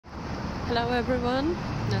Hello everyone,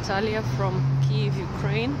 Nataliya from Kyiv,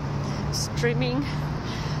 Ukraine, streaming.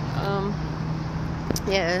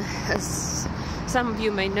 As some of you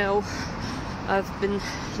may know, I've been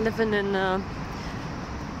living in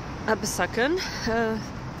Aberystwyth,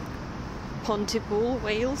 Pontypool,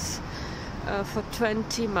 Wales, for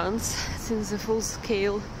 20 months since the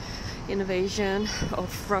full-scale invasion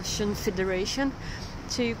of Russian Federation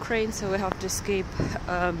to Ukraine. So we have to escape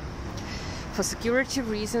for security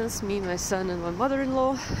reasons, me, my son and my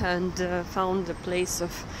mother-in-law, and found a place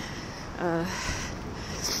of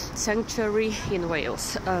sanctuary in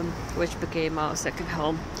Wales, which became our second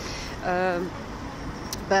home.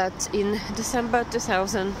 But in December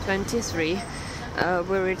 2023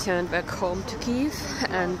 we returned back home to Kyiv,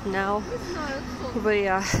 and now we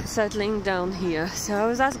are settling down here. So I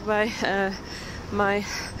was asked by my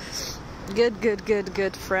good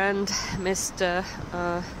friend, Mr.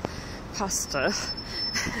 Pastor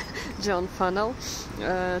John Funnel,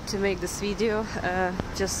 to make this video,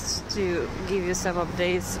 just to give you some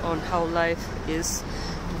updates on how life is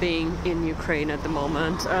being in Ukraine at the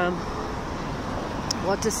moment.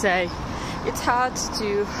 What to say? It's hard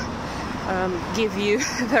to give you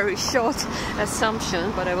a very short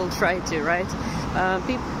assumption, but I will try to, right?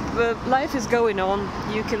 Life is going on.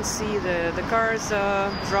 You can see the cars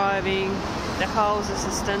are driving, the houses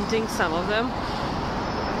are standing, some of them.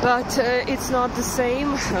 But it's not the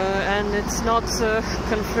same, and it's not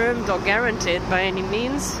confirmed or guaranteed by any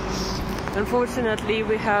means. Unfortunately,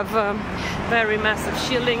 we have very massive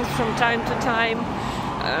shellings from time to time.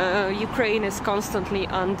 Ukraine is constantly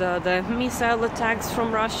under the missile attacks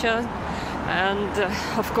from Russia, and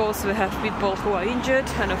of course we have people who are injured,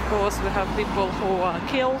 and of course we have people who are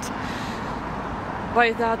killed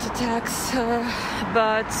by that attacks.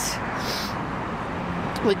 But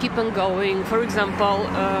we keep on going. For example,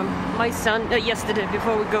 my son, yesterday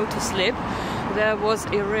before we go to sleep, there was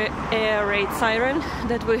a air raid siren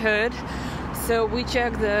that we heard. So we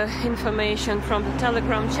checked the information from the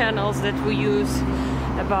Telegram channels that we use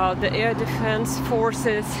about the air defense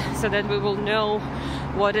forces, so that we will know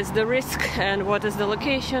what is the risk and what is the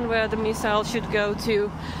location where the missile should go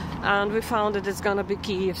to. And we found that it's gonna be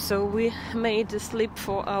Kyiv, so we made a sleep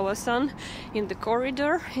for our son in the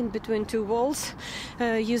corridor in between two walls,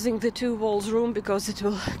 using the two walls room because it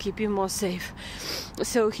will keep you more safe.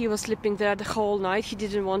 So he was sleeping there the whole night. He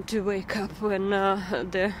didn't want to wake up when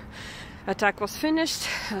the attack was finished.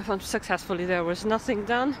 Successfully, there was nothing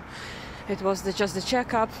done. It was just the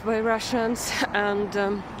checkup by Russians,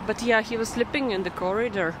 and but yeah, he was sleeping in the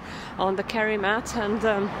corridor on the carry mat,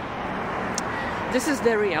 and this is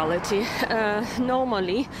the reality.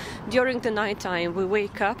 Normally, during the night time, we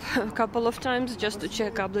wake up a couple of times just to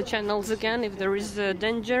check up the channels again if there is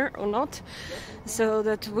danger or not, so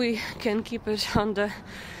that we can keep it under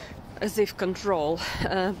as if control.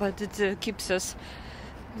 But it keeps us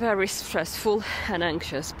very stressful and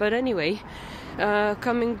anxious. But anyway,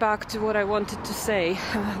 coming back to what I wanted to say,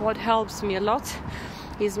 what helps me a lot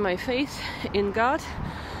is my faith in God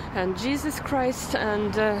and Jesus Christ,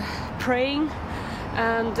 and praying,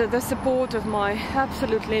 and the support of my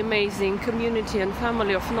absolutely amazing community and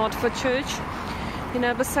family of Not For Church in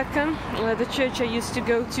Aberystwyth, the church I used to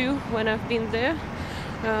go to when I've been there.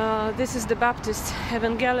 This is the Baptist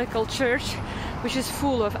Evangelical Church, which is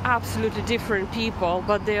full of absolutely different people,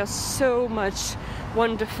 but they are so much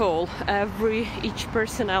wonderful. Each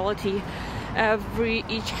personality,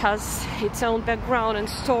 each has its own background and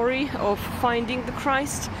story of finding the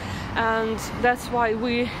Christ, and that's why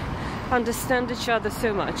we understand each other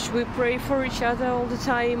so much. We pray for each other all the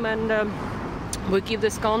time, and we keep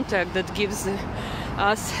this contact that gives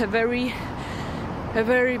us a very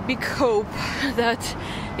big hope that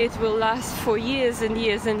it will last for years and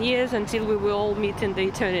years and years until we will all meet in the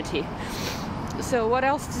eternity. So what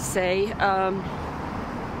else to say?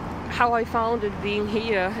 How I found it being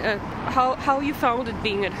here, how you found it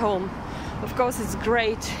being at home. Of course, it's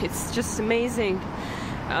great. It's just amazing.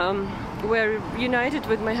 We're united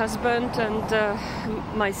with my husband, and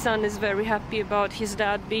my son is very happy about his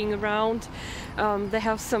dad being around. They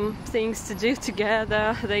have some things to do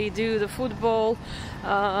together. They do the football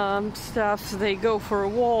stuff, they go for a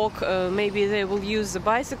walk, maybe they will use the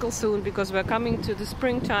bicycle soon because we're coming to the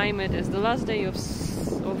springtime. It is the last day of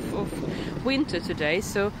winter today,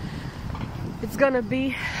 so it's gonna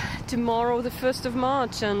be tomorrow, the 1st of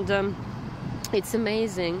March, and it's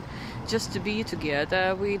amazing just to be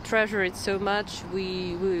together. We treasure it so much.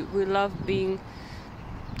 We love being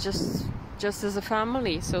just just as a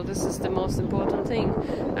family. So this is the most important thing.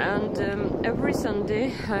 And every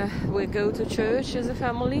Sunday we go to church as a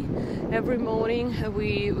family. Every morning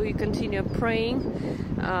we continue praying,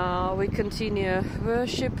 we continue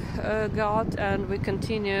worship God, and we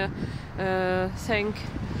continue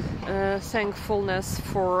thankfulness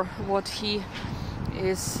for what He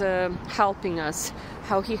is helping us,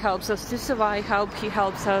 how He helps us to survive, how He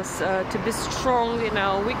helps us to be strong in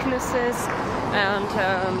our weaknesses, and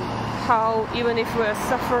how even if we're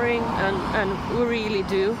suffering, and we really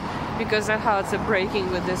do, because our hearts are breaking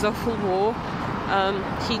with this awful war,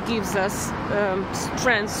 He gives us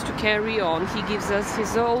strength to carry on. He gives us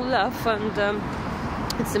His whole love, and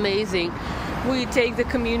it's amazing. We take the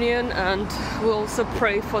communion, and we also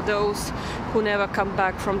pray for those who never come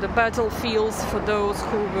back from the battlefields, for those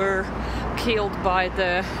who were killed by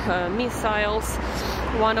the missiles.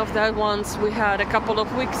 One of the ones we had a couple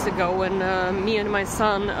of weeks ago, when me and my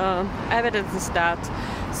son evidenced that.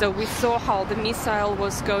 So we saw how the missile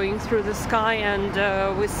was going through the sky, and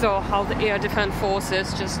we saw how the air defense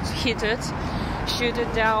forces just hit it, shoot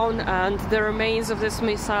it down, and the remains of this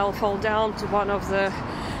missile fall down to one of the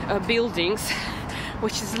buildings,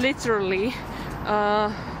 which is literally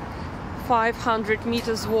 500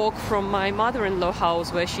 meters walk from my mother-in-law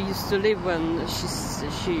house, where she used to live when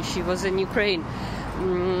she was in Ukraine.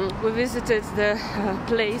 We visited the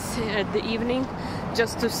place at the evening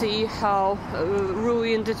just to see how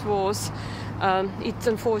ruined it was. It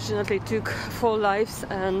unfortunately took 4 lives,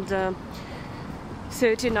 and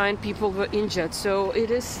 39 people were injured. So it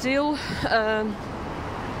is still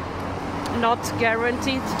not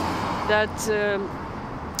guaranteed that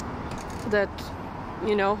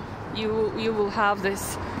you know, you will have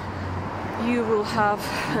this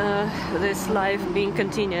life being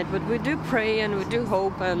continued. But we do pray, and we do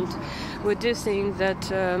hope, and we do think that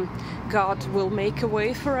God will make a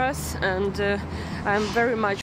way for us, and I'm very much